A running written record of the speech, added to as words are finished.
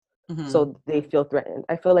so they feel threatened.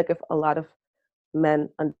 I feel like if a lot of men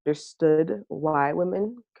understood why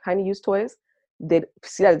women kind of use toys, they'd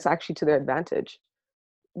see that it's actually to their advantage.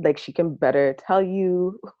 Like she can better tell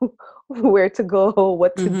you where to go,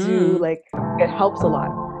 what to do. Mm-hmm. Like it helps a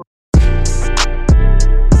lot.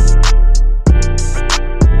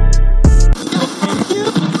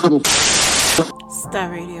 Star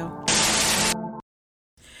Radio.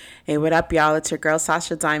 Hey, what up, y'all? It's your girl,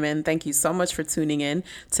 Sasha Diamond. Thank you so much for tuning in.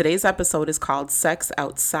 Today's episode is called Sex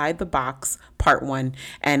Outside the Box, Part 1.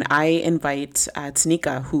 And I invite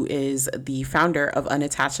Tanika, who is the founder of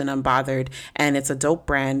Unattached and Unbothered. And it's a dope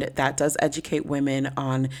brand that does educate women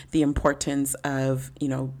on the importance of,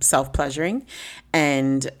 self-pleasuring.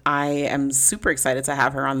 And I am super excited to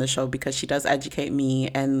have her on the show because she does educate me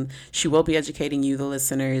and she will be educating you, the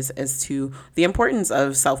listeners, as to the importance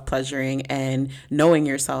of self-pleasuring and knowing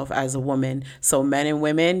yourself as a woman. So men and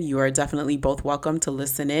women, you are definitely both welcome to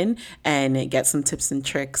listen in and get some tips and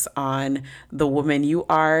tricks on the woman you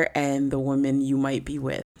are and the woman you might be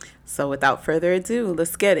with. So without further ado,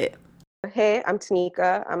 let's get it. Hey, I'm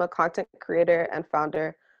Tanika. I'm a content creator and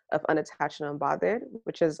founder of Unattached and Unbothered,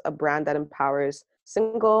 which is a brand that empowers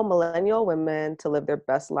single millennial women to live their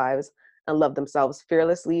best lives and love themselves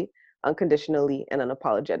fearlessly, unconditionally, and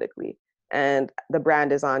unapologetically. And the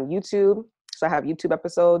brand is on YouTube. So I have YouTube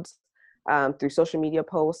episodes through social media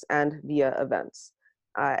posts and via events.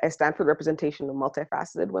 I stand for representation of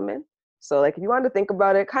multifaceted women. So, like, if you want to think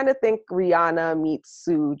about it, kind of think Rihanna meets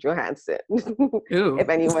Sue Johansson. Ooh. If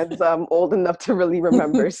anyone's old enough to really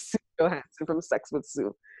remember Sue Johansson from Sex with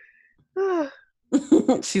Sue. I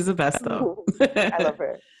She's the best though. love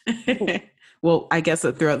her. Well, I guess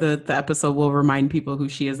that throughout the episode, we'll remind people who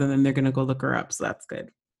she is and then they're going to go look her up. So that's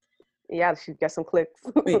good. Yeah, she gets some clicks. I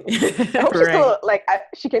hope she's Right. still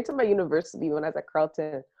she came to my university when I was at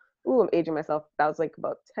Carleton. Ooh, I'm aging myself. That was like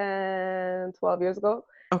about 10, 12 years ago.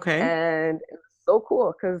 Okay. And it was so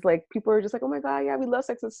cool because like people are just like, oh my God, yeah, we love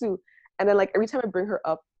Sex with Sue. And then like every time I bring her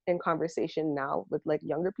up in conversation now with like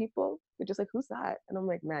younger people, they're just like, who's that? And I'm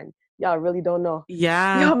like, man, y'all really don't know.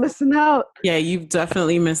 Yeah. Y'all missing out. Yeah, you've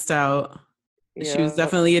definitely missed out. She was Yeah,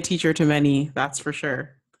 definitely a teacher to many, that's for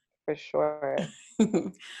sure. for sure.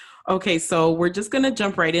 Okay, so we're just going to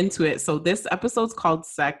jump right into it. So this episode's called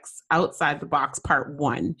Sex Outside the Box Part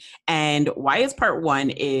 1. And why is Part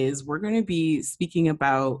 1 is we're going to be speaking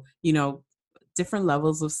about, different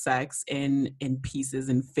levels of sex in pieces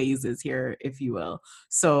and phases here, if you will.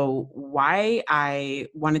 So why I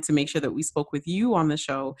wanted to make sure that we spoke with you on the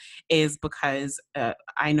show is because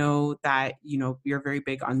I know that you're very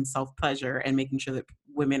big on self pleasure and making sure that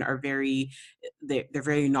women are they're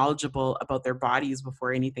very knowledgeable about their bodies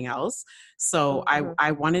before anything else. So Mm-hmm.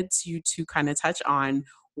 I wanted to kind of touch on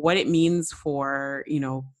what it means for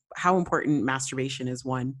how important masturbation is.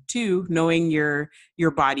 One, two, knowing your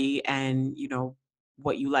body and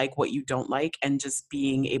what you like, what you don't like, and just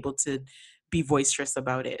being able to be boisterous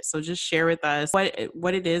about it. So just share with us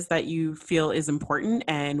what it is that you feel is important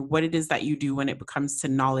and what it is that you do when it comes to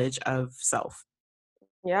knowledge of self.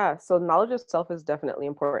 Yeah, so knowledge of self is definitely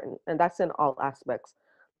important, and that's in all aspects,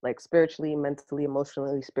 like spiritually, mentally,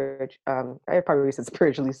 emotionally, I probably said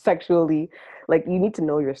spiritually, sexually. Like you need to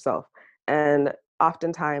know yourself, and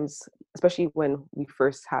oftentimes, especially when we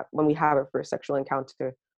have our first sexual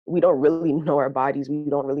encounter, we don't really know our bodies. We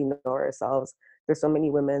don't really know ourselves. There's so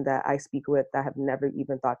many women that I speak with that have never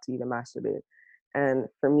even thought to even masturbate, and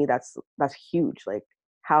for me, that's huge. Like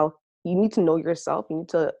how you need to know yourself. You need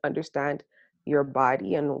to understand your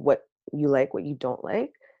body and what you like, what you don't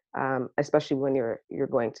like, especially when you're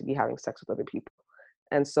going to be having sex with other people.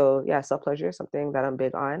 And so, yeah, self pleasure is something that I'm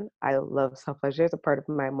big on. I love self pleasure. It's a part of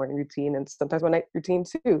my morning routine and sometimes my night routine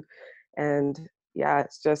too. And yeah,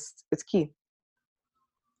 it's key.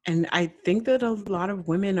 And I think that a lot of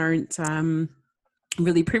women aren't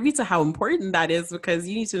really privy to how important that is because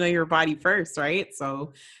you need to know your body first, right?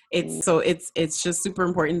 So it's just super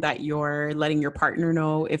important that you're letting your partner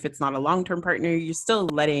know. If it's not a long-term partner, you're still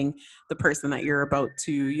letting the person that you're about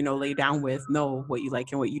to lay down with know what you like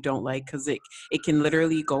and what you don't like, because it can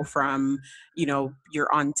literally go from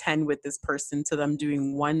you're on 10 with this person to them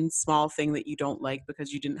doing one small thing that you don't like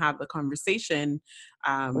because you didn't have the conversation,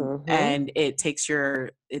 Hmm. and it takes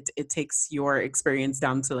your experience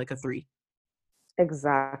down to like a 3.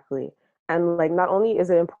 Exactly. And like not only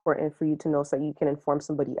is it important for you to know so that you can inform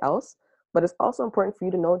somebody else, but it's also important for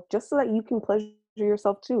you to know just so that you can pleasure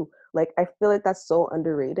yourself too. Like I feel like that's so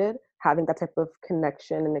underrated, having that type of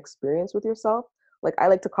connection and experience with yourself. Like I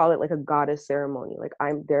like to call it like a goddess ceremony. Like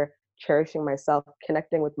I'm there cherishing myself,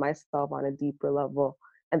 connecting with myself on a deeper level.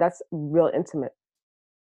 And that's real intimate.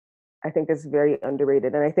 I think is very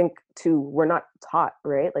underrated. And I think too, we're not taught,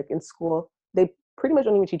 right? Like in school, they pretty much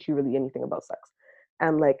don't even teach you really anything about sex.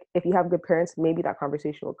 And like if you have good parents, maybe that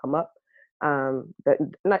conversation will come up. That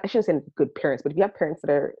not I shouldn't say good parents, but if you have parents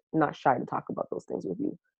that are not shy to talk about those things with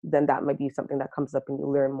you, then that might be something that comes up and you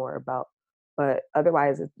learn more about. But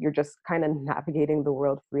otherwise, you're just kind of navigating the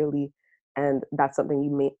world freely, and that's something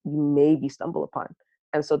you maybe stumble upon.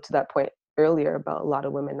 And so to that point earlier about a lot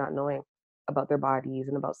of women not knowing about their bodies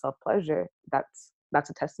and about self pleasure, that's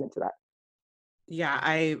a testament to that. Yeah,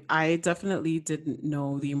 I definitely didn't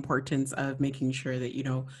know the importance of making sure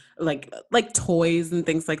that, like toys and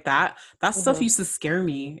things like that. That stuff Hmm. used to scare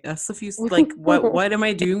me. That stuff used like what am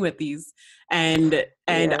I doing with these? And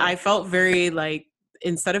Yeah, I felt very like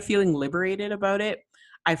instead of feeling liberated about it,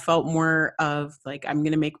 I felt more of like I'm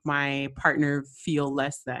gonna make my partner feel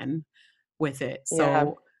less than with it. yeah,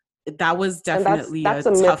 So that was and definitely a that's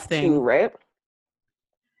a myth tough too, thing. right?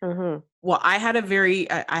 Hmm. Well, I had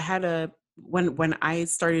a when I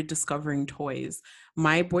started discovering toys,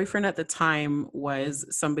 my boyfriend at the time was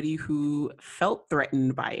somebody who felt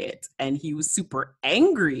threatened by it and he was super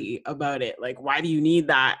angry about it. Like, why do you need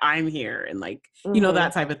that? I'm here and like, Hmm.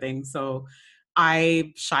 that type of thing. So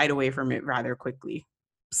I shied away from it rather quickly.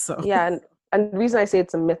 So, Yeah, and the reason I say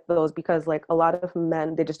it's a myth though is because like a lot of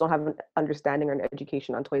men they just don't have an understanding or an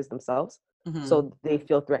education on toys themselves, mhm. so they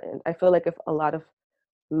feel threatened. I feel like if a lot of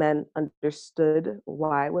men understood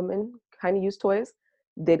why women kind of use toys,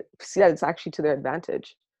 they'd see that it's actually to their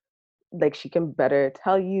advantage. Like she can better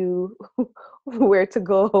tell you where to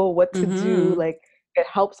go, what to do. Mhm. Like it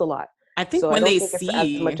helps a lot. I think So I when don't they think it's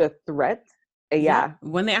as much see a threat. Yeah, Yeah,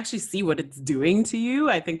 when they actually see what it's doing to you,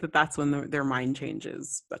 I think that that's when their mind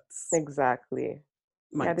changes. That's exactly.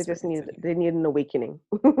 my Yeah, experience they need an awakening.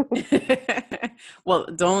 anyway. Well,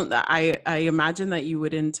 don't I imagine that you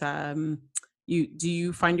wouldn't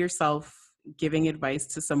you find yourself giving advice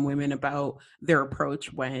to some women about their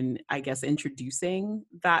approach when I guess introducing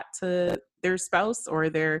that to their spouse or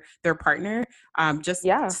their partner. Just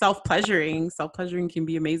Yeah, self-pleasuring can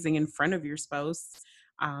be amazing in front of your spouse.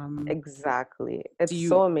 Um exactly. do It's you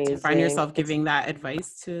so do you find amazing. yourself giving that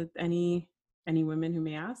advice to any women who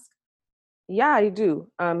may ask? Yeah, I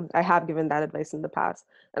do. I have given that advice in the past,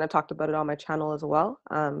 and I talked about it on my channel as well.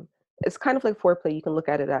 It's kind of like foreplay. You can look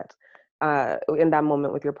at it at in that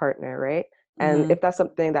moment with your partner, right? And Mhm. if that's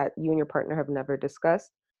something that you and your partner have never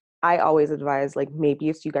discussed, I always advise like maybe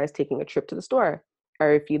it's you guys taking a trip to the store,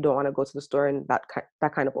 or if you don't want to go to the store and that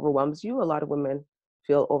kind of overwhelms you. A lot of women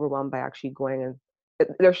feel overwhelmed by actually going, and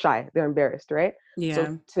they're shy, they're embarrassed, right? So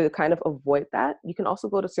Yeah. to kind of avoid that, you can also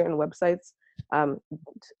go to certain websites. Um,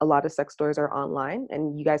 a lot of sex stores are online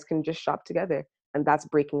and you guys can just shop together, and that's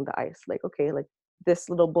breaking the ice. Like okay, like this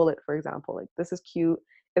little bullet for example, like this is cute,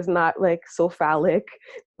 it's not like so phallic,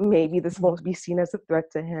 maybe this won't be seen as a threat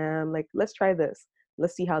to him, like let's try this,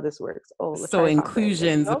 let's see how this works, oh let's So try a condom, like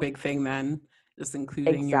inclusion's a big thing then. Just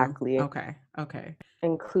including your exactly, okay. Okay.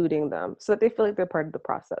 including them so that they feel like they're part of the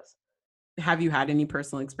process. Have you had any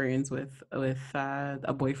personal experience with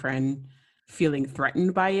a boyfriend feeling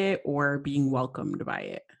threatened by it or being welcomed by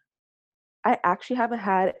it? I actually haven't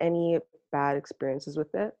had any bad experiences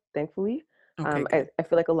with it, thankfully. Okay, good. I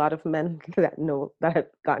feel like a lot of men that have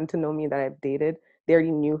gotten to know me that I've dated, they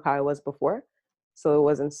already knew how I was before, so it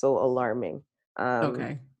wasn't so alarming. Um,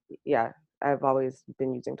 Okay. yeah, I've always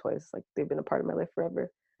been using toys; like they've been a part of my life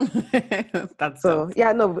forever. That's dope. So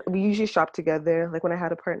yeah, no, we usually shop together. Like when I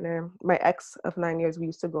had a partner, my ex of 9 years, we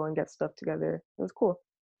used to go and get stuff together. It was cool.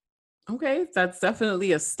 Okay, that's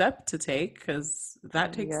definitely a step to take because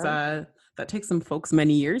Yeah, that takes some folks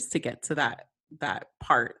many years to get to that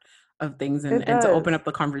part of things it and to open does. up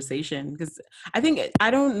the conversation because I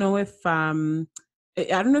don't know if I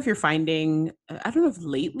don't know if you're finding I don't know if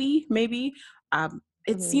lately maybe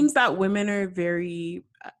it Hmm. seems that women are very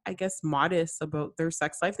I guess modest about their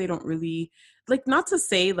sex life. They don't really like not to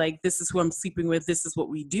say like this is who I'm sleeping with, this is what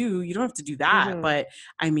we do. You don't have to do that, Hmm. but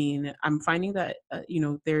I mean, I'm finding that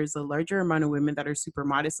there's a larger amount of women that are super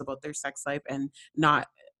modest about their sex life and not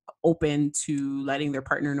open to letting their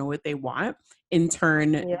partner know what they want. In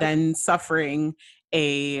turn, Yeah. then suffering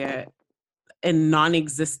a a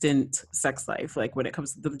non-existent sex life. Like when it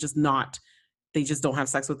comes to them, just not they just don't have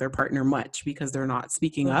sex with their partner much because they're not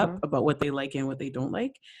speaking up Hmm. about what they like and what they don't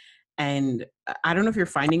like. And I don't know if you're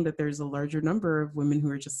finding that there's a larger number of women who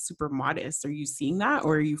are just super modest. Are you seeing that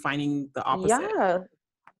or are you finding the opposite? Yeah.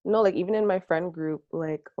 No, like even in my friend group,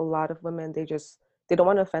 like a lot of women, they don't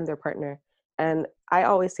want to offend their partner. And I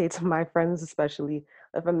always say to my friends, especially,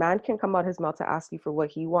 if a man can come out his mouth to ask you for what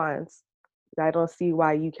he wants, I don't see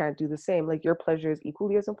why you can't do the same. Like your pleasure is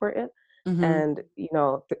equally as important. Hmm. And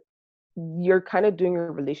you're kind of doing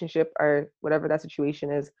your relationship or whatever that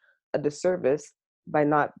situation is a disservice by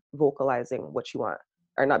not vocalizing what you want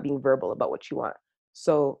or not being verbal about what you want.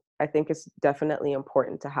 So I think it's definitely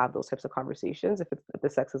important to have those types of conversations if the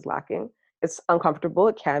sex is lacking. It's uncomfortable,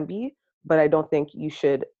 it can be, but I don't think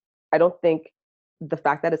the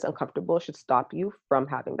fact that it's uncomfortable should stop you from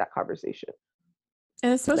having that conversation.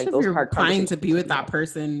 And especially Like if those you're hard planning to conversations be need to with be that had.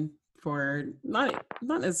 person for not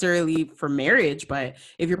necessarily for marriage, but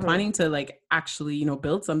if you're Mhm. planning to like actually,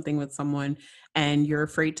 build something with someone and you're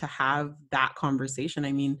afraid to have that conversation.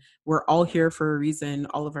 I mean, we're all here for a reason.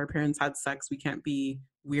 All of our parents had sex. We can't be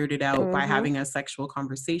weirded out by Mhm. having a sexual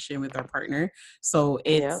conversation with our partner. So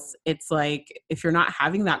Yeah. it's like if you're not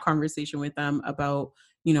having that conversation with them about,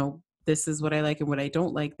 this is what I like and what I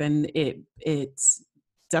don't like, then it's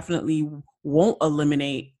definitely won't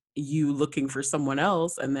eliminate you looking for someone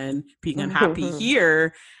else and then being unhappy Mhm.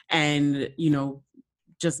 here and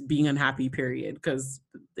just being unhappy, period, because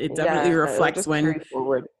it definitely Yeah, it'll reflects just carry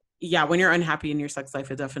forward. when you're unhappy in your sex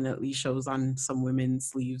life, it definitely shows on some women's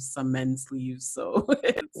sleeves, some men's sleeves. So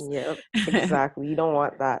it's Yep, exactly. You don't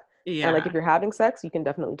want that. And like if yeah, you're having sex, you can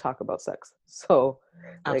definitely talk about sex. So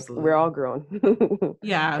like we're all absolutely. grown.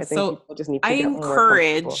 Yeah, I think so people just need to get more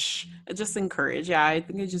comfortable. yeah, I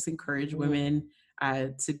think I just encourage Mhm. women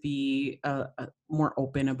to be more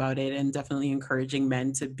open about it, and definitely encouraging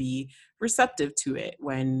men to be receptive to it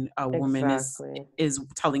when a woman Exactly. is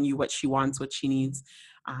telling you what she wants, what she needs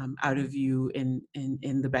out of you in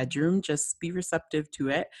the bedroom. Just be receptive to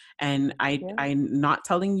it. And Yeah. I'm not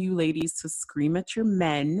telling you ladies to scream at your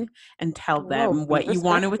men and tell No, them be what you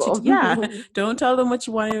want and what you respectful. yeah. Don't tell them what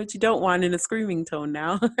you want and what you don't want in a screaming tone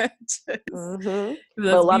now. Just Hmm. But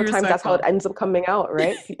a let's lot be of times that's how it respectful. ends up coming out,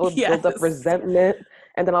 right? People build up Yes. resentment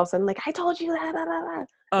and then all of a sudden like, I told you that, blah, blah, blah. And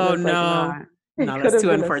Oh it's like, nah, no. it No, could that's have too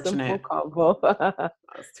been a simple unfortunate. combo.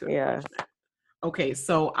 That's too Yeah. unfortunate. Okay,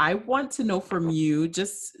 so I want to know from you,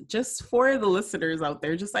 just for the listeners out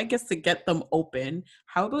there, just I guess to get them open.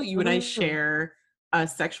 How about you and I Mhm. share a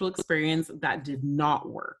sexual experience that did not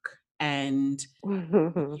work and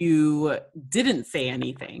you didn't say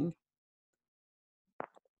anything?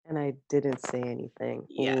 And I didn't say anything. Ooh,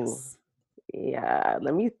 Yes. yeah.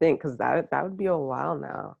 Let me think, because that would be a while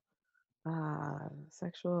now.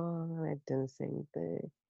 Sexual, and I didn't say anything.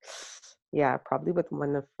 Yeah, probably with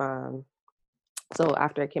one of so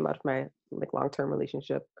after I came out of my like long-term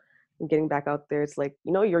relationship and getting back out there, it's like,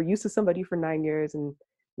 you're used to somebody for 9 years and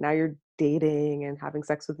now you're dating and having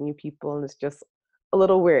sex with new people and it's just a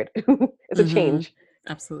little weird. It's a Mm-hmm. change.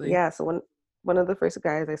 Absolutely. Yeah, so one of the first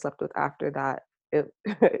guys I slept with after that, it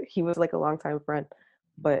he was like a longtime friend,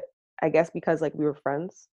 but I guess because like we were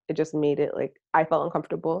friends, it just made it like I felt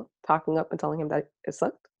uncomfortable talking up and telling him that it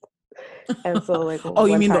sucked. And so like Oh,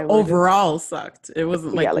 you one mean the time we were just overall sucked? It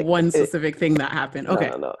wasn't yeah, like like one specific thing that happened. no, Okay.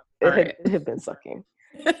 no, no. All It had right. it had been sucking.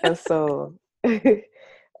 And so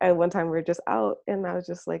and one time we were just out and I was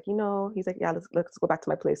just like, he's like, yeah, let's go back to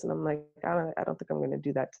my place. And I'm like, I don't think I'm gonna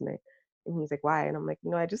do that tonight. And he's like, why? And I'm like,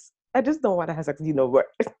 I just don't want to have sex, what?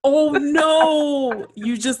 Oh no.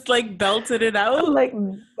 You just like belted it I'm out? like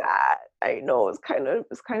that. I know it's kind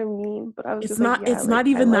of mean, but I was It's just like, not yeah, it's like not I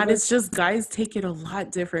even love that. her. It's just guys take it a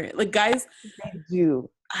lot different. Like guys, They do.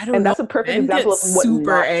 I don't And know. that's a perfect Men example get of what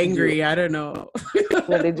super not to do. angry. I don't know.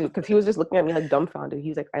 Yeah, they do. Because he was just looking at me like dumbfounded.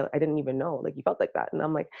 He's like, I didn't even know. Like, you felt like that. And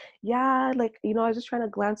I'm like, yeah, like, I was just trying to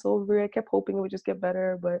glance over it. I kept hoping it would just get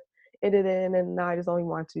better, but it didn't. And now I just don't even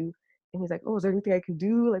want to. And he's like, oh, is there anything I can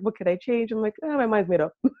do? Like, what can I change? I'm like, my mind's made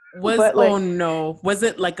up. But Oh like, no. Was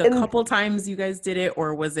it like a and couple times you guys did it,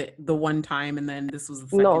 or was it the one time and then this was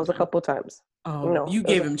the no, it second was a time? couple times. Oh, No, you it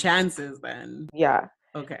was gave a, him chances then. yeah.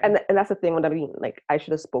 Okay. And that's the thing what I mean. Like, I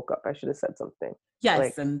should have spoke up. I should have said something. Yes,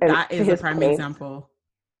 Like, and and that to is a his prime point, example.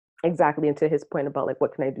 exactly. And to his point about like,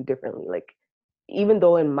 what can I do differently? Like, even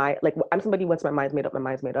though in my like I'm somebody once my mind's made up,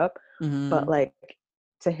 but Hmm. like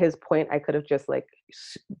to his point, I could have just like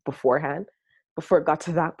beforehand, before it got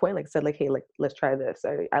to that point, like said like, hey, like let's try this.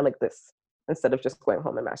 I like this instead of just going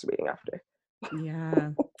home and masturbating after. Yeah.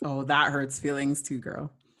 Oh, that hurts feelings too,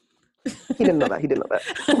 girl. He didn't know that. He didn't know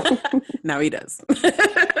Now he does.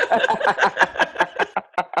 that.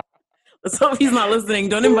 Let's hope he's not listening.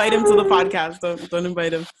 Don't invite him to the podcast. Don't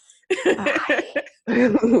invite him.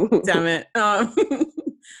 Damn it.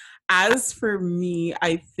 As for me,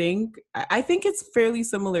 I think it's fairly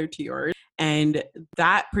similar to yours. And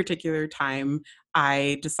that particular time,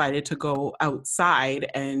 I decided to go outside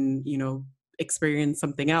and experienced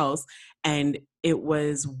something else, and it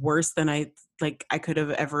was worse than I could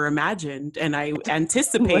have ever imagined. And I Oh my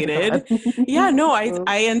anticipated, God. yeah, no, Mhm.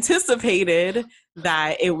 I anticipated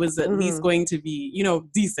that it was at least Mhm. going to be,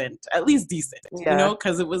 decent, at least decent, Yeah.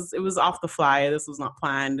 because it was off the fly. This was not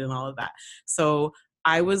planned and all of that. So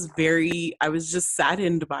I was just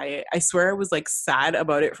saddened by it. I swear I was like sad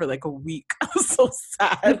about it for like a week. I was so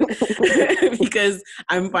sad because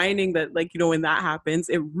I'm finding that, like, when that happens,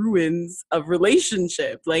 it ruins a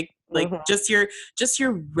relationship. Like Mhm. just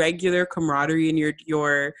your regular camaraderie and your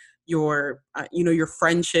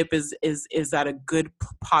friendship is at a good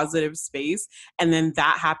positive space, and then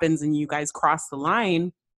that happens and you guys cross the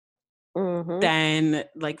line, Mhm. then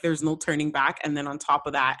like there's no turning back. And then on top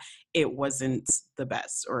of that, it wasn't the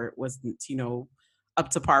best, or it wasn't, up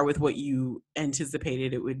to par with what you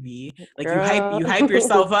anticipated it would be. Like Girl. you hype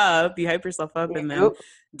yourself up, and then Yep.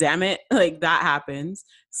 damn it, like that happens.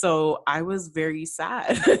 So I was very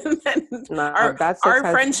sad. And Nah, our bad sex our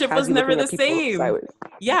friendship has was you never looking the at people same. sideways.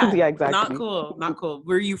 Yeah, Yeah, not exactly. cool, not cool.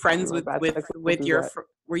 Were you friends No, with bad with sex will with do your that.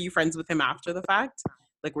 were you friends with him after the fact?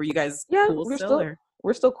 Like, were you guys Yeah, cool still, or?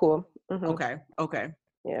 we're still cool. Hmm. Okay, okay.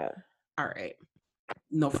 Yeah. All right.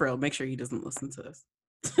 No, for real. Make sure he doesn't listen to this.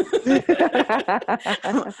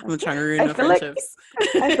 I'm trying to ruin I no feel like friendships.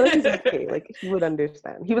 I feel like he's okay. Like he would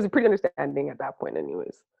understand. He was pretty understanding at that point,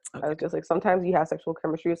 anyways. I was Okay. just like, sometimes you have sexual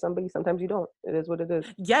chemistry with somebody, sometimes you don't. It is what it is.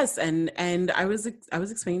 Yes, and I was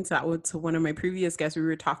explaining to to one of my previous guests. We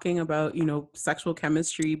were talking about, sexual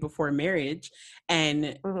chemistry before marriage,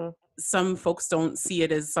 and Hmm. some folks don't see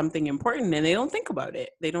it as something important, and they don't think about it.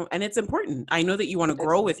 They don't, and it's important. I know that you want to It's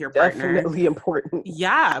grow with your partner. definitely important.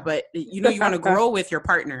 Yeah, but you want to grow with your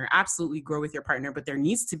partner, absolutely grow with your partner, but there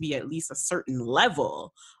needs to be at least a certain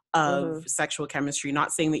level of Hmm. sexual chemistry.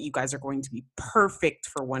 Not saying that you guys are going to be perfect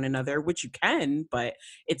for one another, which you can, but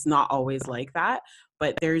it's not always like that.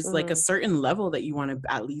 But there's like a Hmm. certain level that you want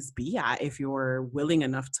to at least be at if you're willing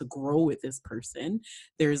enough to grow with this person.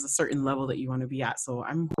 There's a certain level that you want to be at. So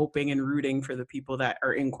I'm hoping and rooting for the people that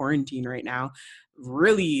are in quarantine right now,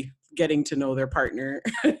 really getting to know their partner.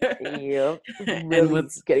 Yep. And Really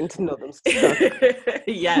what's getting to know them stuff.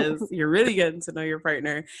 yes, you're really getting to know your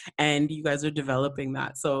partner, and you guys are developing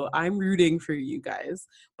that. So I'm rooting for you guys.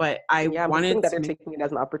 But I Yeah, I'm hoping wanted that to they're make, taking it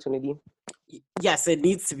as an opportunity. yes, it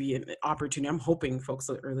needs to be an opportunity. I'm hoping folks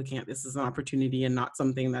are looking at this as an opportunity and not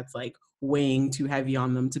something that's like weighing too heavy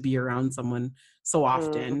on them to be around someone so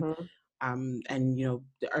often. Hmm. And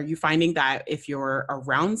are you finding that if you're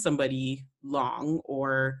around somebody long,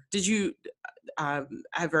 or did you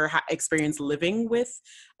ever experience living with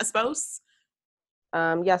a spouse?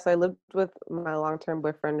 Yes, I lived with my long-term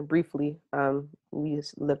boyfriend briefly. We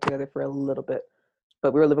lived together for a little bit,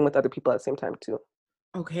 but we were living with other people at the same time too.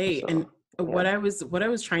 Okay, and So what yeah. I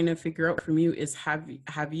was trying to figure out from you is, have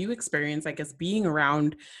you experienced, I guess, being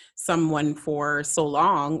around someone for so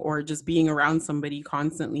long, or just being around somebody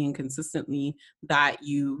constantly and consistently, that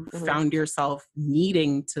you Hmm. found yourself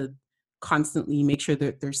needing to constantly make sure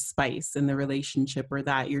that there's spice in the relationship, or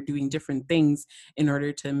that you're doing different things in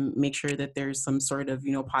order to make sure that there's some sort of,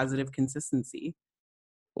 positive consistency?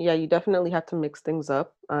 Yeah, you definitely have to mix things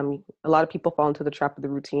up. A lot of people fall into the trap of the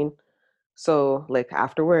routine. So like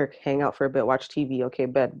after work, hang out for a bit, watch TV, okay,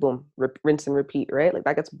 bed, boom, rinse and repeat, right? Like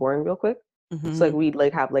that gets boring real quick. So like Hmm. we'd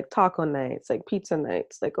like have like taco nights, like pizza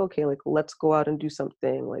nights, like okay, like let's go out and do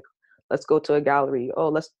something, like let's go to a gallery. Oh,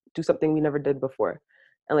 let's do something we never did before.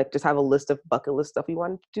 And like just have a list of bucket list stuff we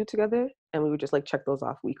wanted to do together, and we would just like check those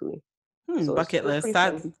off weekly. So Bucket it was list. pretty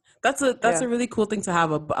fun. That's Yeah. a really cool thing to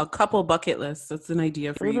have, a couple bucket lists. That's an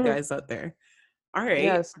idea for you Hmm. guys out there. All Yeah,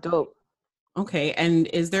 right. it's dope. Okay. And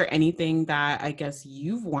is there anything that I guess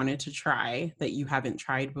you've wanted to try that you haven't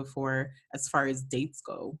tried before as far as dates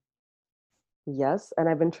go? Yes, and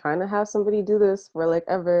I've been trying to have somebody do this for like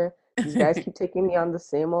ever. These guys keep taking me on the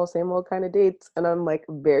same old kind of dates, and I'm like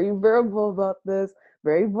very verbal about this,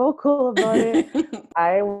 very vocal about it.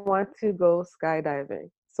 I want to go skydiving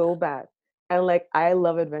so bad. And like I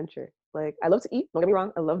love adventure. Like I love to eat, don't get me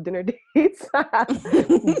wrong, I love dinner dates.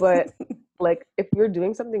 But like if you're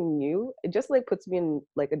doing something new, it just like puts me in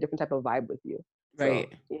like a different type of vibe with you. So Right.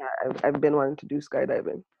 yeah, I've been wanting to do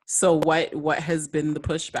skydiving. So what has been the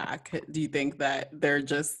pushback? Do you think that they're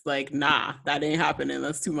just like, nah, that ain't happening,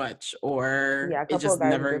 that's too much, or Yeah, a it couple of just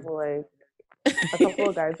guys they never? were like a couple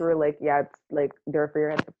of guys were like, yeah, it's like they're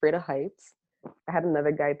afraid of heights. I had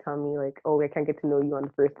another guy tell me like, oh, I can't get to know you on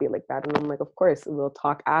the first date like that, and I'm like, of course, we'll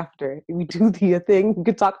talk after. If we do the thing, we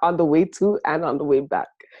could talk on the way to and on the way back.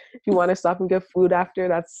 If you want to stop and get food after,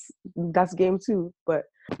 that's game too. But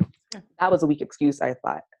that was a weak excuse, I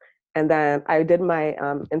thought. And then I did my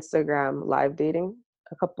Instagram live dating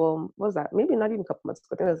a couple, what was that? Maybe not even a couple months ago.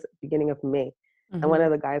 I think it was beginning of May. And one Mm-hmm.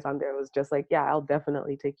 of the guys on there was just like, yeah, I'll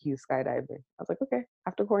definitely take you skydiving. I was like, okay,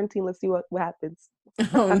 after quarantine, let's see what happens.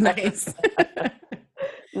 Oh, nice.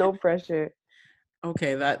 No pressure.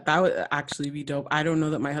 Okay, that would actually be dope. I don't know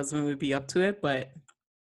that my husband would be up to it, but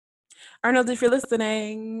Arnold, if you're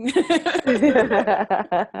listening.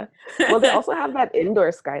 Well, they also have that indoor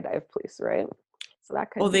skydive place, right? So that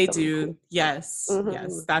Oh, could be they something do. cool. Yes, Hmm.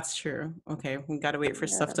 yes, that's true. Okay, we gotta wait for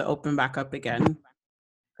stuff to Yeah, open back up again.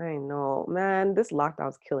 I know, man. This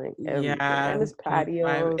lockdown's killing everything, Yeah, and this don't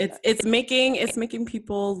vibe. patios. It's making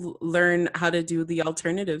people learn how to do the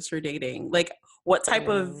alternatives for dating. Like, what type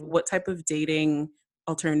of Mm, what type of dating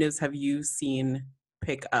alternatives have you seen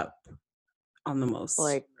pick up on the most?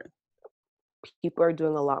 like people are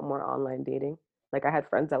doing a lot more online dating. Like I had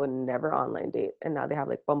friends that would never online date, and now they have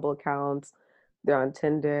like Bumble accounts. They're on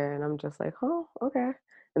Tinder, and I'm just like, oh, okay.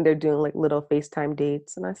 And they're doing like little FaceTime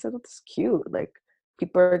dates, and I said, that's cute. Like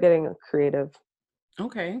people are getting creative.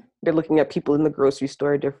 Okay. They're looking at people in the grocery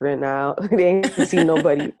store different now. They ain't see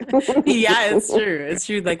nobody. Yeah, it's true. It's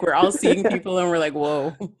true. Like we're all seeing people and we're like,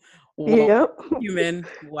 whoa, whoa, Yep, human.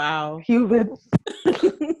 Wow. human.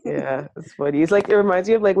 Yeah, it's funny. It's like it reminds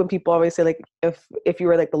me of like when people always say like if you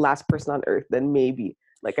were like the last person on earth, then maybe.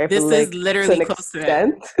 Like I feel This is like to literally an close to it.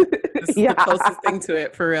 extent, This is the yeah, closest thing to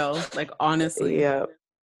it for real. Like honestly. yeah,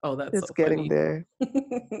 Oh, that's so it's getting funny. there.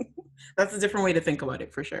 That's a different way to think about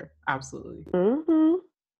it for sure. Absolutely. Hmm.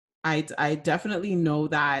 I definitely know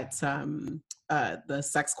that the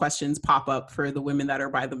sex questions pop up for the women that are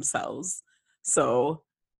by themselves. So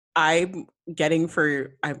I'm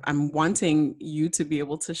wanting you to be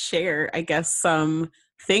able to share, I guess, some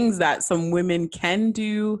things that some women can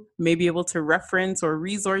do, maybe able to reference or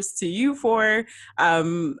resource to you for,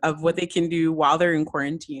 of what they can do while they're in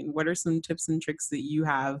quarantine. What are some tips and tricks that you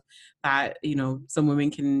have that, some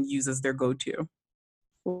women can use as their go-to?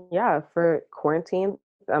 Yeah, for quarantine,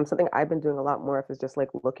 something I've been doing a lot more of is just like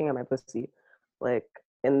looking at my pussy, like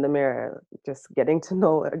in the mirror, just getting to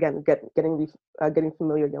know again, getting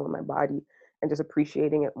familiar again with my body, and just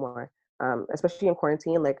appreciating it more. Especially in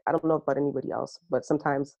quarantine, like I don't know about anybody else, but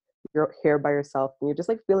sometimes you're here by yourself and you're just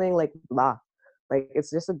like feeling like blah. Like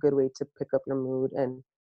it's just a good way to pick up your mood and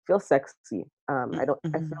feel sexy. I don't.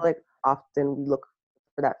 I feel Mm-hmm. like often we look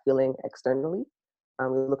for that feeling externally.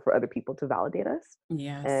 We look for other people to validate us.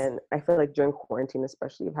 Yes. And I feel like during quarantine,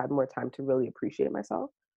 especially, I've had more time to really appreciate myself.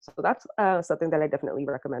 So that's something that I definitely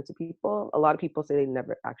recommend to people. A lot of people say they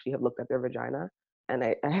never actually have looked at their vagina. And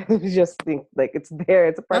I just think like it's there,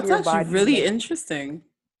 it's a part of That's your actually body. really Like, interesting.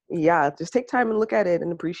 yeah, just take time and look at it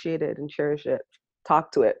and appreciate it and cherish it.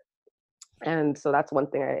 Talk to it. And so that's one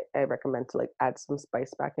thing I recommend to like add some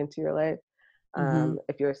spice back into your life. Hmm.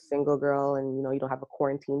 If you're a single girl and you don't have a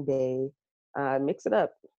quarantine day, mix it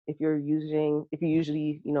up. If you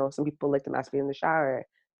usually, some people like to masturbate in the shower.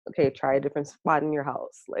 Okay, try a different spot in your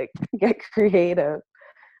house. Like get creative.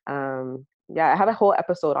 Yeah, I have a whole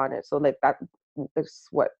episode on it. So like that is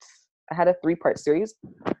what I had a 3-part series.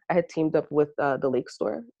 I had teamed up with the Lake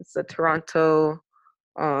Store. It's a Toronto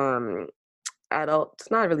um adult.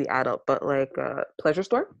 It's not really adult, but like a pleasure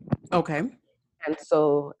store. Okay. And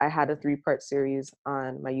so I had a 3-part series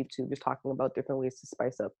on my YouTube just talking about different ways to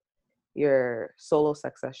spice up your solo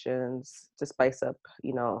sex sessions, to spice up,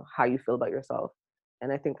 how you feel about yourself.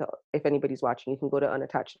 And I think if anybody's watching, you can go to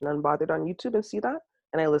Unattached and Unbothered on YouTube and see that.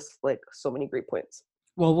 And I list like so many great points.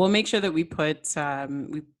 Well, we'll make sure that we put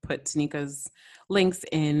Tanika's links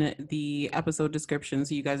in the episode description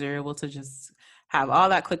so you guys are able to just have all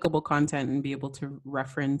that clickable content and be able to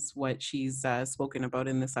reference what she's spoken about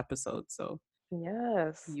in this episode. So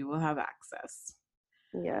Yes. you will have access.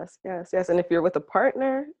 Yes, yes, yes. And if you're with a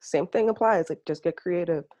partner, same thing applies. Like just get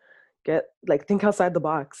creative. Get like think outside the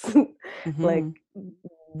box. Like Hmm.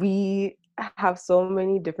 we have so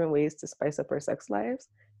many different ways to spice up our sex lives.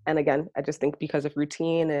 And again, I just think because of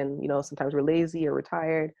routine and sometimes we're lazy or we're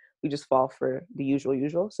tired, we just fall for the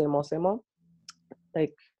usual, same old, same old.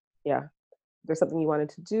 Like, yeah, there's something you wanted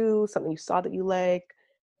to do, something you saw that you like.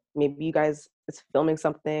 Maybe you guys it's filming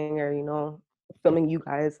something or filming you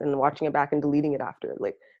guys and watching it back and deleting it after.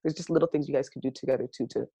 Like there's just little things you guys could do together too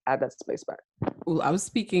to add that spice back. Well, I was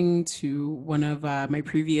speaking to one of my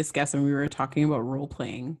previous guests and we were talking about role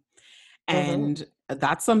playing. Hmm. And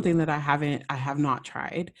that's something that I have not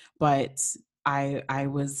tried, but I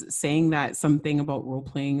was saying that something about role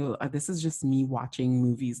playing. This is just me watching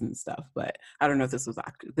movies and stuff, but I don't know if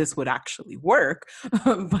this would actually work.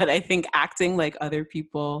 But I think acting like other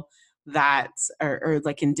people that or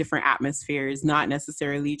like in different atmospheres, not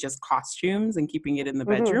necessarily just costumes and keeping it in the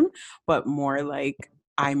Mm-hmm. bedroom, but more like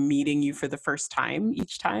I'm meeting you for the first time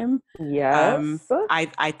each time. Yes.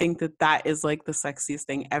 I think that that is like the sexiest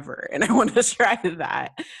thing ever, and I want to try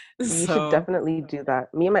that. You should So definitely do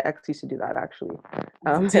that. Me and my ex used to do that actually.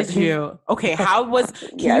 did you? Okay, how was,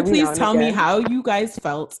 can Yeah, you every now please and tell me again. how you guys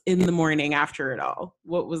felt in the morning after it all?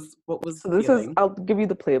 What was So the this is, feeling? I'll give you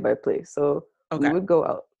the play by play. So we Okay. would go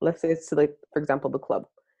out. Let's say it's to like, for example, the club,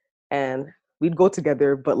 and we'd go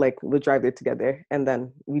together, but like we'll drive there together, and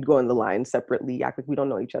then we'd go in the line separately, act like we don't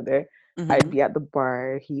know each other. I'd Mm-hmm. be at the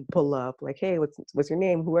bar, he'd pull up, like, hey, what's your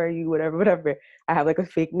name? Who are you? Whatever, whatever. I have like a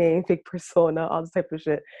fake name, fake persona, all this type of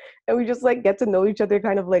shit. And we just like get to know each other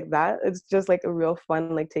kind of like that. It's just like a real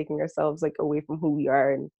fun, like taking ourselves like away from who we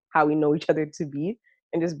are and how we know each other to be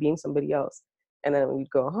and just being somebody else. And then we'd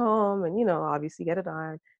go home and, obviously get it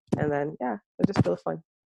on. And then, yeah, it just feels fun.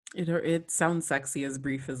 It sounds sexy as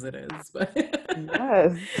brief as it is, but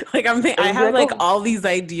Yes. like It I would be have like, like oh, all these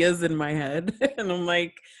ideas in my head, and I'm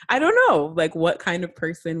like, I don't know, like what kind of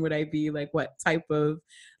person would I be? Like what type of,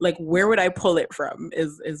 like where would I pull it from?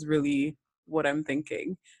 Is really what I'm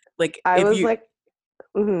thinking. Like I if was you, like,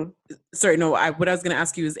 mm-hmm. sorry, no, what I was going to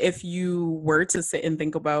ask you is if you were to sit and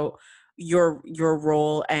think about your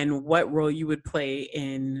role and what role you would play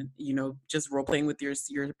in, just role playing with your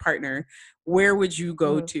partner, where would you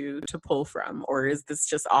go Mm-hmm. to pull from, or is this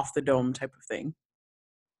just off the dome type of thing?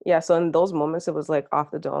 Yeah, so in those moments, it was like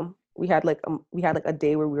off the dome. We had like a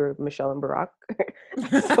day where we were Michelle and Barack,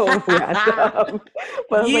 so random.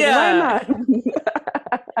 But I was like, why Yeah. not?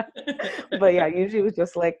 But yeah, usually it was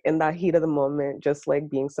just like in that heat of the moment, just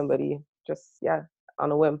like being somebody, just yeah,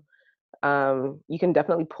 on a whim. You can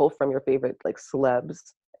definitely pull from your favorite like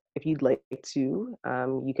celebs if you'd like to.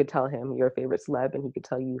 You could tell him your favorite celeb, and he could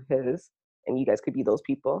tell you his, and you guys could be those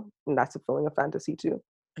people, and that's fulfilling a fantasy too.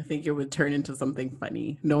 I think it would turn into something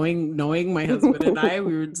funny. Knowing my husband and I,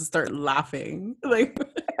 we would just start laughing. Like,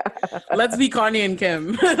 let's be Kanye and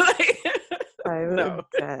Kim. Like, I no. would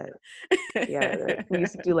bet. Yeah, like, we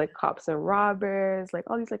used to do like cops and robbers, like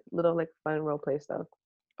all these like little like fun role play stuff.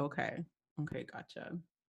 Okay. Okay, gotcha.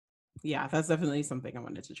 Yeah, that's definitely something I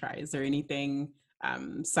wanted to try. Is there anything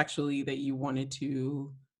sexually that you wanted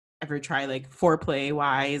to ever try, like foreplay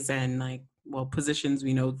wise, and like, well, positions,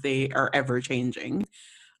 we know they are ever changing.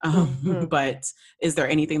 Hmm. But is there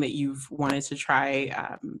anything that you've wanted to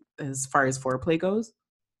try as far as foreplay goes?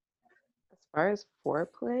 As far as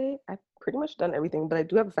foreplay, I've pretty much done everything, but I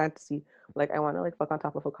do have a fantasy. Like I want to like fuck on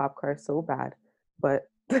top of a cop car so bad, but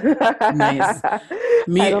Nice. I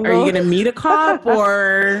Me, don't are you know. gonna meet a cop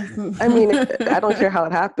or? I mean, I don't care how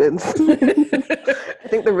it happens. I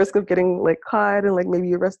think the risk of getting like caught and like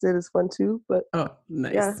maybe arrested is fun too, but Oh, yeah.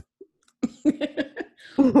 nice.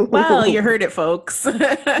 Well, you heard it, folks. I'm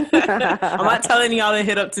not telling y'all to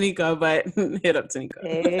hit up Tanika, but hit up Tanika.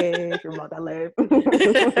 Hey, if you're about that life.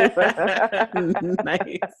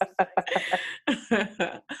 Nice.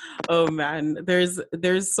 Oh man, there's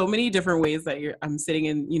so many different ways that I'm sitting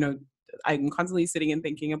in, I'm constantly sitting and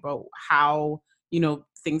thinking about how,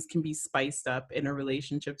 things can be spiced up in a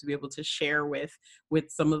relationship to be able to share with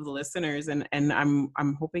some of the listeners, and I'm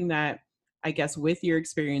hoping that, I guess, with your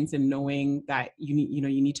experience and knowing that you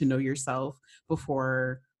need to know yourself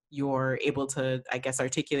before you're able to, I guess,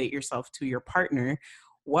 articulate yourself to your partner.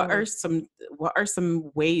 What Mhm. are some what are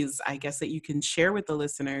some ways, I guess, that you can share with the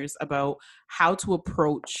listeners about how to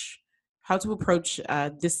approach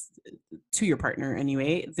this to your partner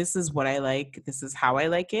anyway? This is what I like. This is how I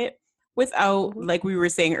like it, without, Mhm. like we were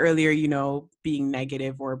saying earlier, being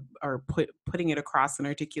negative or putting it across and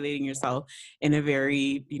articulating yourself in a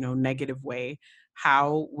very negative way.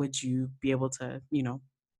 How would you be able to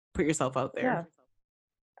put yourself out there? Yeah.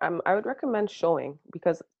 I would recommend showing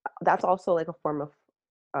because that's also like a form of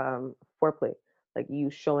foreplay. Like you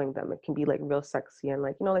showing them, it can be like real sexy and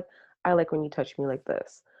like like I like when you touch me like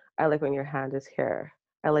this. I like when your hand is here.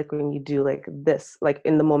 I like when you do like this, like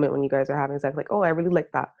in the moment when you guys are having sex. Like, oh, I really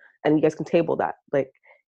like that, and you guys can table that. Like,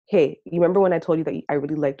 hey, you remember when I told you that I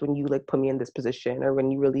really liked when you like put me in this position or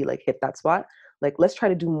when you really like hit that spot? Like, let's try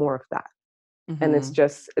to do more of that. And it's Mm-hmm.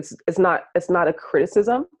 just it's not a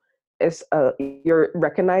criticism. It's you're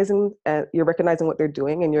recognizing what they're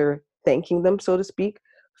doing and you're thanking them, so to speak,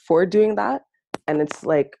 for doing that. And it's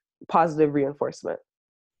like positive reinforcement.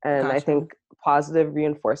 And I Gotcha. think positive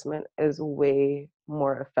reinforcement is way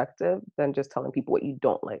more effective than just telling people what you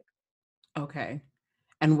don't like. Okay.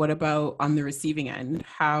 And what about on the receiving end?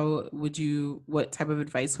 What type of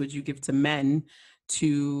advice would you give to men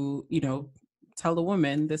to, tell a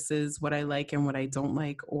woman this is what I like and what I don't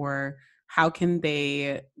like, or how can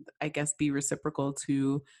they, I guess, be reciprocal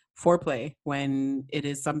to foreplay when it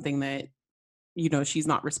is something that, she's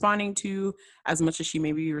not responding to as much as she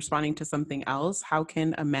may be responding to something else? How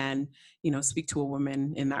can a man, speak to a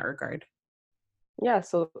woman in that regard? Yeah,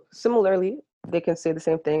 so similarly, they can say the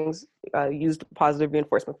same things, use positive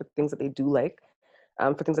reinforcement for things that they do like.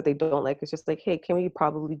 For things that they don't like, it's just like, hey, can we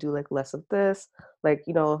probably do like less of this? Like,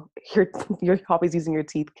 your your hobby's using your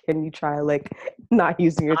teeth. Can you try like not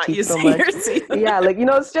using your Not teeth so using much? your teeth. Yeah, like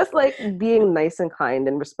it's just like being nice and kind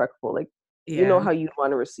and respectful. Like Yeah. how you'd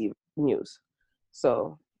want to receive news.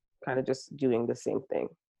 So kind of just doing the same thing.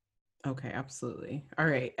 Okay, absolutely. All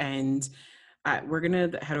right. And we're gonna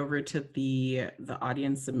head over to the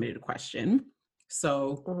audience submitted question.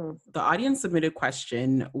 So Hmm. the audience submitted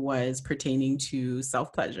question was pertaining to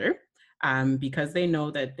self pleasure, because they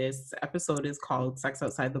know that this episode is called "Sex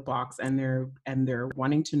Outside the Box," and they're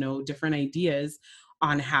wanting to know different ideas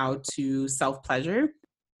on how to self pleasure.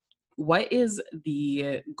 What is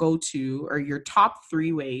the go to or your top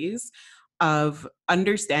three ways of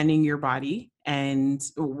understanding your body and,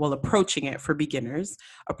 well, approaching it for beginners,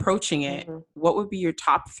 approaching it? Hmm. What would be your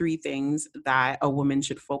top three things that a woman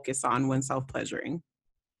should focus on when self pleasuring?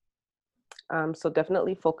 So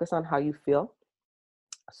definitely focus on how you feel.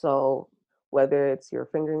 So whether it's you're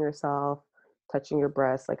fingering yourself, touching your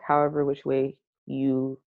breast, like however which way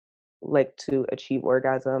you like to achieve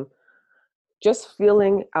orgasm, just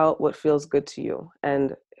feeling out what feels good to you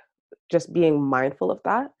and just being mindful of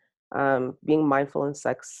that. Being mindful in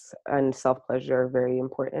sex and self pleasure are very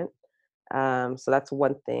important. So that's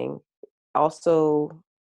one thing. Also,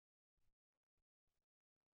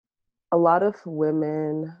 a lot of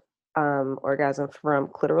women orgasm from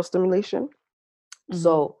clitoral stimulation. Mm-hmm.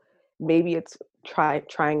 So maybe it's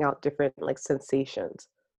trying out different like sensations.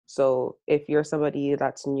 So if you're somebody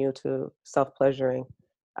that's new to self pleasuring,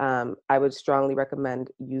 I would strongly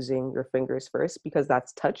recommend using your fingers first because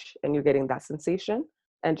that's touch and you're getting that sensation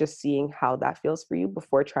and just seeing how that feels for you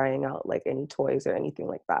before trying out like any toys or anything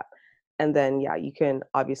like that. And then yeah, you can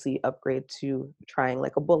obviously upgrade to trying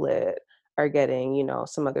like a bullet or getting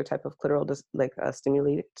some other type of clitoral like a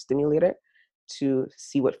stimulator to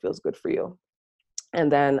see what feels good for you.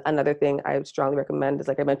 And then another thing I would strongly recommend is,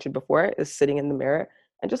 like I mentioned before, is sitting in the mirror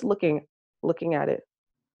and just looking at it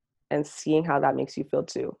and seeing how that makes you feel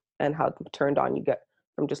too, and how turned on you get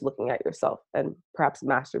from just looking at yourself and perhaps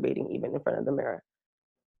masturbating even in front of the mirror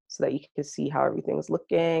so that you can see how everything's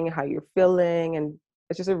looking, how you're feeling, and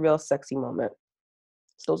it's just a real sexy moment.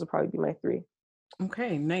 So those would probably be my three.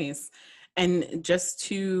 Okay, nice. And just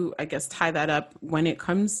to, I guess, tie that up, when it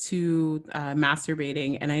comes to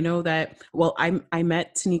masturbating, and I know that, well, I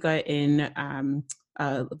met Tanika in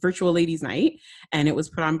virtual ladies night, and it was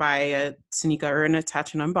put on by Tanika or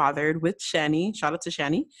Attach and Unbothered with Shani. Shout out to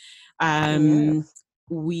Shani. Um, Yes.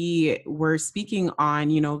 we were speaking on,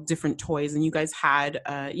 different toys, and you guys had,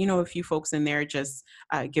 a few folks in there just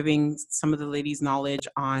giving some of the ladies knowledge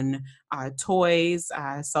on toys,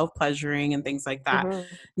 self pleasuring, and things like that. Hmm.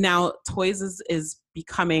 Now, toys is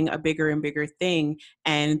becoming a bigger and bigger thing,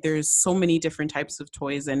 and there's so many different types of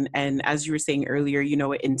toys. And as you were saying earlier,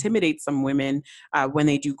 it intimidates some women when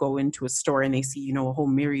they do go into a store and they see, a whole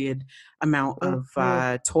myriad amount of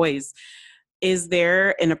Hmm. toys. Is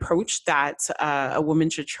there an approach that a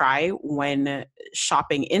woman should try when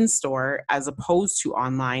shopping in store as opposed to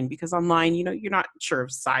online? Because online, you're not sure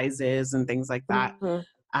of sizes and things like that.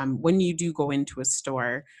 Hmm. When you do go into a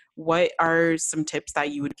store, what are some tips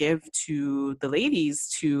that you would give to the ladies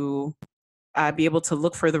to be able to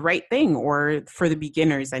look for the right thing, or for the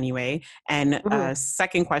beginners anyway? And Hmm.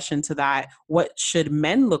 second question to that, what should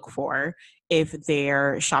men look for if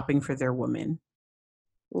they're shopping for their woman?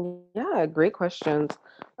 Yeah, great questions.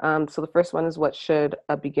 So the first one is, what should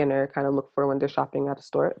a beginner kind of look for when they're shopping at a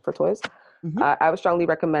store for toys? Mm-hmm. I would strongly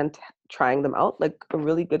recommend trying them out. Like a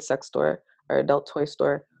really good sex store or adult toy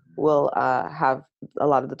store will have a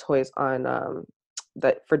lot of the toys on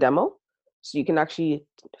that for demo, so you can actually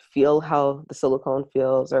feel how the silicone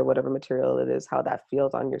feels or whatever material it is, how that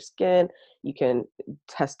feels on your skin. You can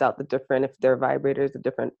test out the different, if they're vibrators, the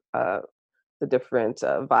different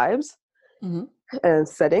vibes Mm-hmm. and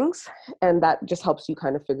settings, and that just helps you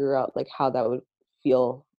kind of figure out like how that would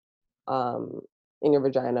feel um, in your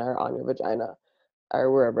vagina or on your vagina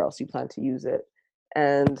or wherever else you plan to use it.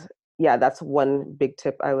 And yeah, that's one big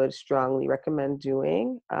tip I would strongly recommend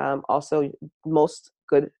doing. Also, most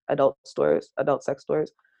good adult sex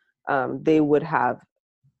stores, they would have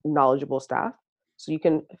knowledgeable staff, so you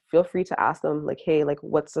can feel free to ask them like, hey, like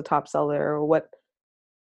what's the top seller, or what,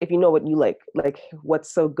 if you know what you like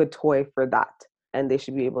what's a good toy for that. and they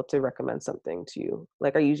should be able to recommend something to you.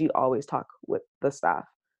 Like I usually always talk with the staff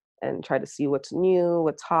and try to see what's new,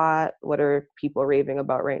 what's hot, what are people raving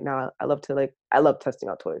about right now. I love testing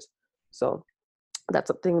out toys. So that's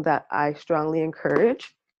something that I strongly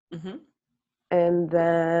encourage. Mm-hmm. And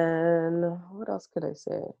then what else could I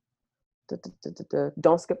say?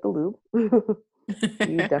 Don't skip the lube.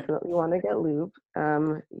 You definitely want to get lube.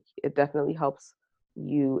 It definitely helps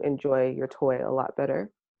you enjoy your toy a lot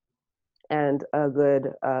better. And a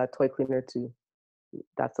good toy cleaner too.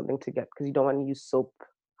 That's something to get because you don't want to use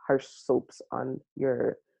harsh soaps on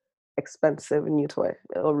your expensive new toy.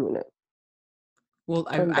 It'll ruin it. Well,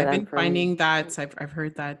 And I've then been finding that I've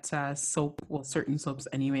heard that soap, well, certain soaps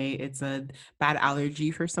anyway, it's a bad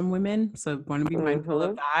allergy for some women. So want to be mindful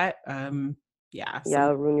of that. Yeah, yeah, some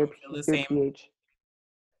it'll ruin don't feel the your same. pH.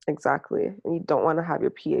 Exactly. And you don't want to have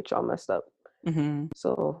your pH all messed up. Mm-hmm.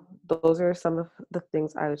 So those are some of the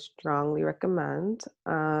things I would strongly recommend.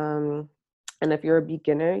 And if you're a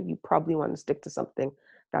beginner, you probably want to stick to something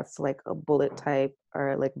that's like a bullet type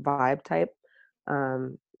or like vibe type,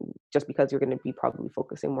 um, just because you're going to be probably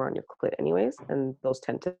focusing more on your clit anyways, and those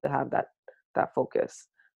tend to have that focus.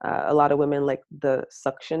 A lot of women like the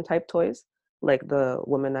suction type toys, like the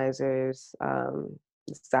womanizers,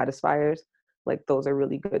 satisfiers, like those are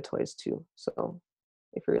really good toys too. So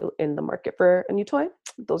if you're in the market for a new toy,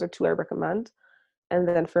 those are two I recommend. And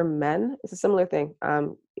then for men, it's a similar thing.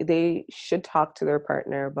 They should talk to their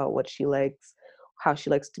partner about what she likes, how she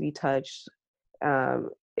likes to be touched.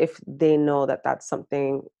 If they know that that's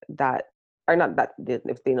something that, or not that,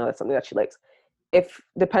 if they know that's something that she likes. If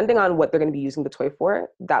depending on what they're going to be using the toy for,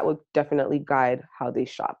 that would definitely guide how they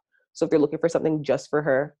shop. So if they're looking for something just for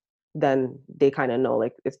her, then they kind of know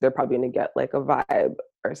like if they're probably going to get like a vibe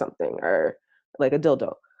or something, or like a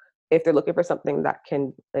dildo. If they're looking for something that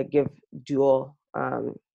can like give dual,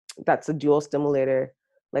 that's a dual stimulator,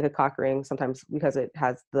 like a cock ring, sometimes because it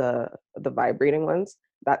has the vibrating ones,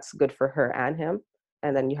 that's good for her and him.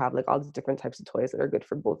 And then you have like all these different types of toys that are good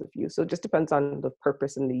for both of you. So it just depends on the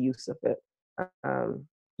purpose and the use of it.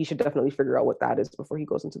 He should definitely figure out what that is before he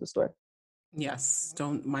goes into the store. Yes,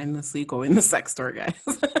 don't mindlessly go in the sex store, guys.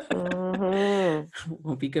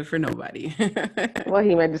 Won't be good for nobody. Well,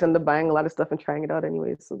 he might just end up buying a lot of stuff and trying it out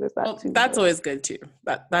anyways. So there's that Well, too. that's But always good too.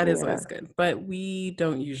 That is yeah, always good. But we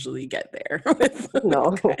don't usually get there with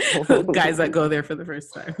no, guys that go there for the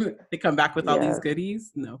first time. They come back with all these yeah,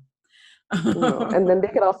 goodies. No. no. And then they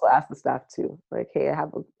could also ask the staff too, like, hey, I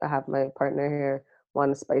have my partner here,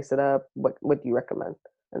 want to spice it up. What do you recommend?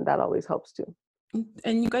 And that always helps too.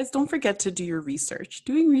 And you guys don't forget to do your research.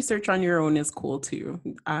 Doing research on your own is cool too.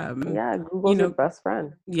 Yeah, You Google's your know, best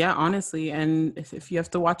friend. yeah, honestly. And if you have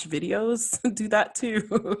to watch videos, do that too.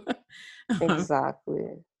 um, Exactly.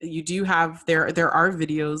 you do have there are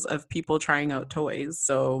videos of people trying out toys,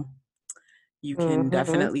 so you can Mm-hmm.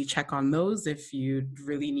 definitely check on those if you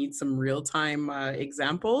really need some real-time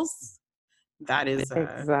examples. That is a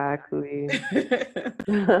Exactly.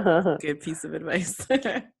 That good piece of advice.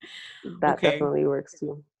 Okay. definitely works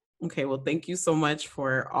too. Okay, well, thank you so much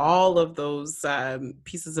for all of those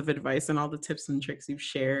pieces of advice and all the tips and tricks you've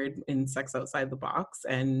shared in Sex Outside the Box.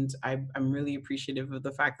 And I'm really appreciative of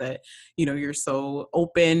the fact that, you're so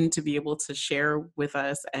open to be able to share with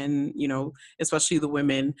us and, especially the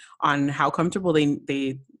women on how comfortable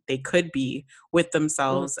they could be with Mm.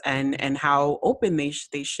 themselves and how open they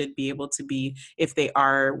should be able to be if they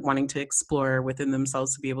are wanting to explore within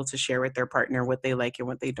themselves to be able to share with their partner what they like and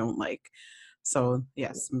what they don't like. So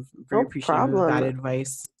yes, I'm very No appreciative of that problem.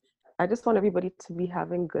 advice. I just want everybody to be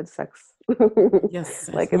having good sex.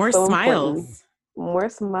 Yes, Like it's more so important. smiles. More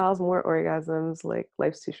smiles, more orgasms. Like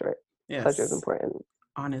life's too short. Pleasure is Yes, important.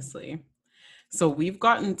 honestly. So we've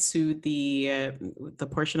gotten to the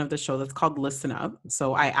portion of the show that's called Listen Up.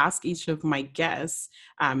 So I ask each of my guests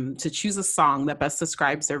to choose a song that best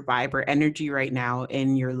describes their vibe or energy right now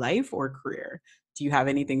in your life or career. Do you have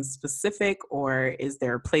anything specific, or is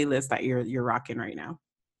there a playlist that you're rocking right now?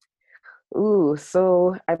 Ooh,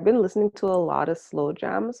 so I've been listening to a lot of slow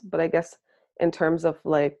jams, but I guess in terms of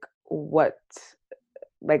like what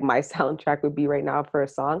like my soundtrack would be right now for a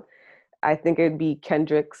song, I think it'd be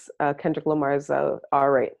Kendrick Lamar's "All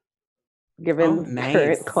Right." Oh, Given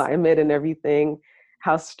current nice. climate and everything,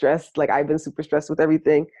 how stressed, like I've been super stressed with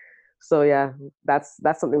everything. So yeah, that's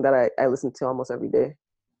something that I listen to almost every day,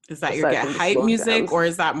 Is that your aside get from the hype slow music, jams. or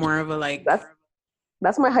is that more of a like? That's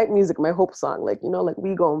that's my hype music, my hope song. Like, like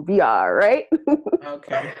we gonna be all right.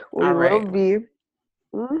 Okay, We all will right. be.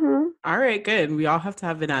 Mm-hmm. All right, good. We all have to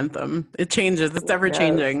have an anthem. It changes. It's ever Yes.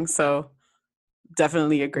 changing. So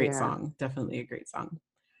definitely a great Yeah. song. Definitely a great song.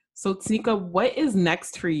 So Tanika, what is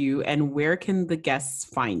next for you and where can the guests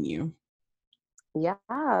find you?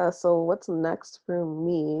 Yeah, so what's next for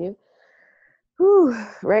me? Whew,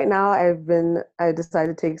 right now I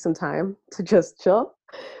decided to take some time to just chill.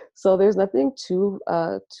 So there's nothing too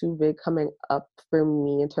big coming up for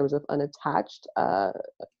me in terms of unattached. I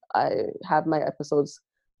have my episodes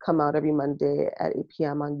come out every Monday at 8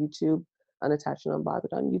 p.m. on YouTube, Unattached and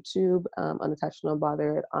Unbothered on YouTube, Unattached and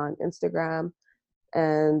Unbothered on Instagram.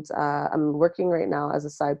 And I'm working right now as a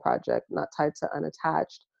side project, not tied to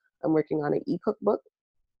Unattached. I'm working on an e-cookbook.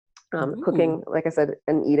 Cooking, like I said,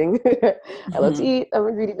 and eating. I love to eat. I'm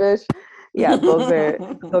a greedy bitch. Yeah, those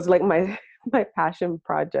are like my passion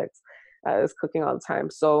projects. Is cooking all the time.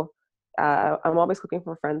 So I'm always cooking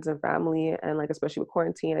for friends and family, and like especially with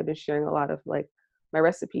quarantine, I've been sharing a lot of like my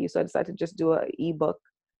recipes. So I decided to just do an ebook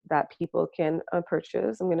that people can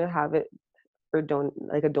purchase. I'm gonna have it for a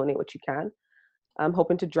donate what you can. I'm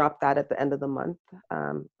hoping to drop that at the end of the month.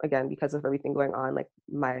 Again, because of everything going on, like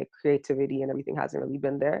my creativity and everything hasn't really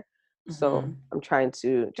been there. So I'm trying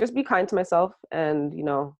to just be kind to myself and,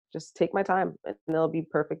 just take my time and it'll be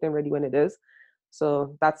perfect and ready when it is.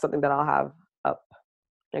 So that's something that I'll have up,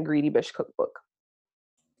 a Greedy Bish cookbook.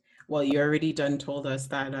 Well, you already done told us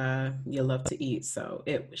that you love to eat, so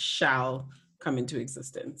it shall come into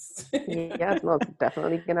existence. Yes, no, it's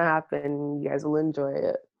definitely gonna happen. You guys will enjoy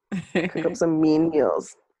it. Cook up some mean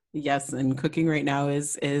meals. Yes, and cooking right now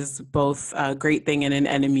is both a great thing and an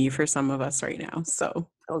enemy for some of us right now. So,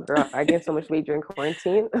 oh girl, I gained so much weight during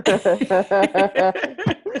quarantine, but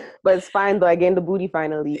it's fine though. I gained the booty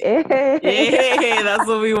finally. Hey, that's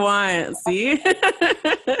what we want. See,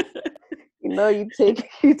 you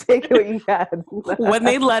take what you got. When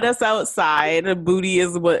they let us outside, the booty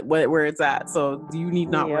is what where it's at. So you need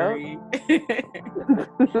not worry.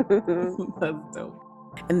 That's dope.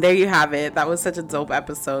 And there you have it. That was such a dope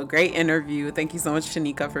episode. Great interview. Thank you so much,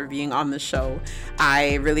 Tanika, for being on the show.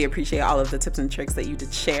 I really appreciate all of the tips and tricks that you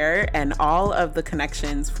did share, and all of the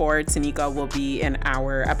connections for Tanika will be in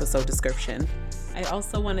our episode description. I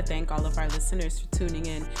also want to thank all of our listeners for tuning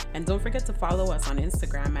in, and don't forget to follow us on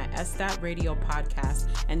Instagram at S.Radio Podcast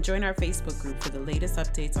and join our Facebook group for the latest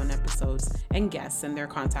updates on episodes and guests and their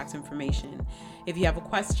contact information. If you have a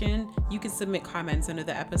question, you can submit comments under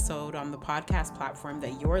the episode on the podcast platform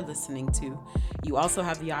that you're listening to. You also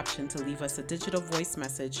have the option to leave us a digital voice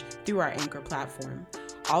message through our Anchor platform.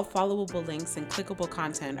 All followable links and clickable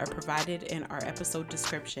content are provided in our episode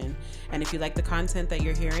description. And if you like the content that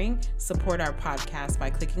you're hearing, support our podcast by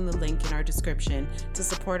clicking the link in our description to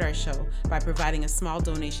support our show by providing a small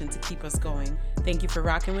donation to keep us going. Thank you for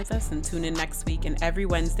rocking with us, and tune in next week and every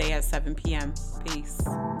Wednesday at 7 p.m. Peace.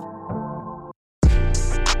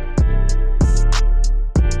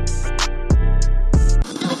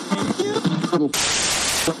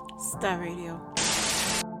 Star Radio.